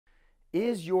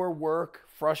Is your work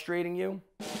frustrating you?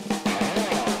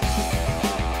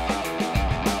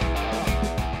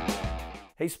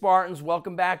 Hey Spartans,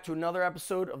 welcome back to another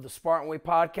episode of the Spartan Way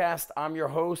Podcast. I'm your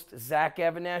host, Zach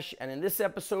Evanesh, and in this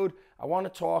episode, I want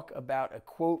to talk about a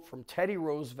quote from Teddy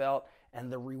Roosevelt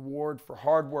and the reward for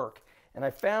hard work. And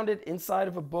I found it inside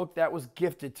of a book that was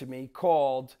gifted to me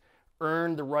called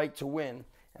Earn the Right to Win.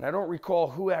 And I don't recall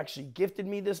who actually gifted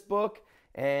me this book,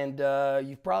 and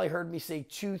you've probably heard me say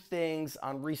two things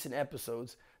on recent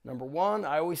episodes. Number one,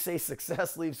 I always say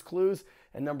success leaves clues.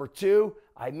 And number two,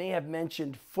 I may have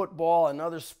mentioned football and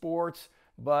other sports,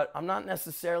 but I'm not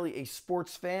necessarily a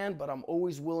sports fan, but I'm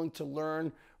always willing to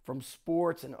learn from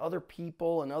sports and other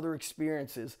people and other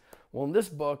experiences. Well, in this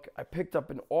book, I picked up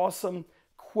an awesome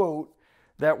quote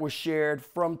that was shared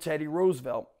from Teddy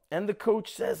Roosevelt. And the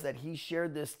coach says that he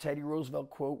shared this Teddy Roosevelt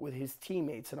quote with his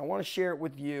teammates. And I want to share it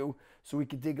with you so we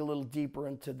could dig a little deeper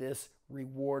into this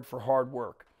reward for hard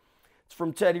work. It's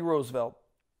from Teddy Roosevelt.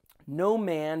 No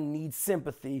man needs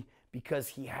sympathy because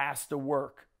he has to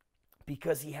work,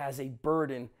 because he has a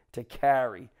burden to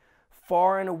carry.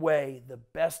 Far and away, the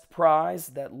best prize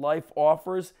that life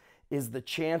offers is the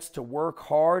chance to work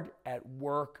hard at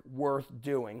work worth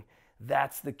doing.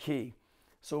 That's the key.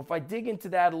 So if I dig into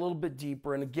that a little bit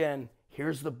deeper, and again,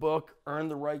 here's the book, Earn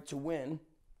the Right to Win.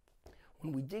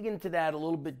 When we dig into that a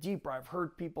little bit deeper, I've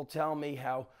heard people tell me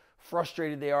how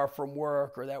frustrated they are from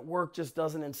work, or that work just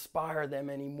doesn't inspire them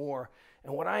anymore.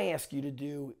 And what I ask you to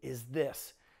do is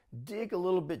this: dig a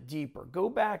little bit deeper. Go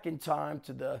back in time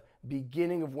to the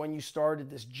beginning of when you started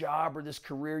this job or this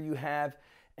career you have,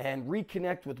 and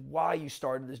reconnect with why you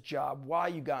started this job, why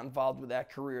you got involved with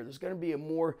that career. There's going to be a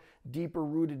more deeper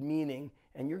rooted meaning,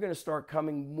 and you're going to start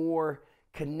coming more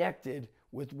connected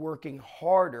with working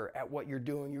harder at what you're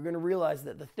doing. You're going to realize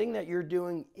that the thing that you're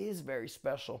doing is very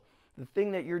special. The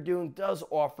thing that you're doing does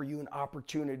offer you an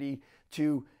opportunity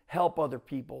to help other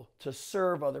people, to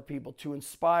serve other people, to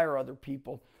inspire other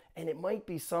people. And it might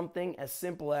be something as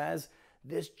simple as,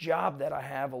 this job that I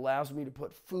have allows me to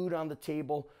put food on the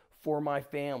table for my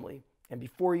family. And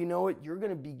before you know it, you're going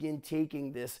to begin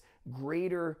taking this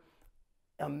greater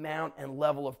amount and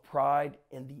level of pride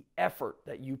in the effort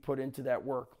that you put into that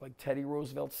work. Like Teddy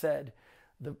Roosevelt said,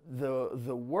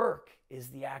 the work is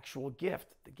the actual gift.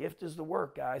 The gift is the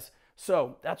work, guys.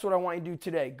 So that's what I want you to do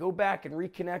today. Go back and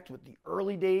reconnect with the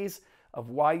early days of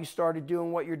why you started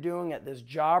doing what you're doing at this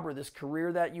job or this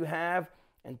career that you have,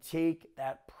 and take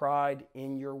that pride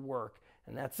in your work.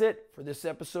 And that's it for this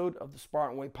episode of the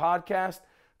Spartan Way Podcast.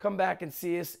 Come back and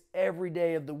see us every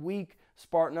day of the week.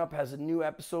 Spartan Up has a new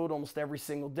episode almost every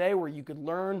single day where you could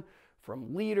learn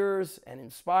from leaders and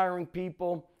inspiring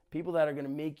people that are going to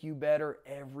make you better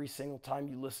every single time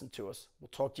you listen to us. We'll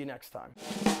talk to you next time.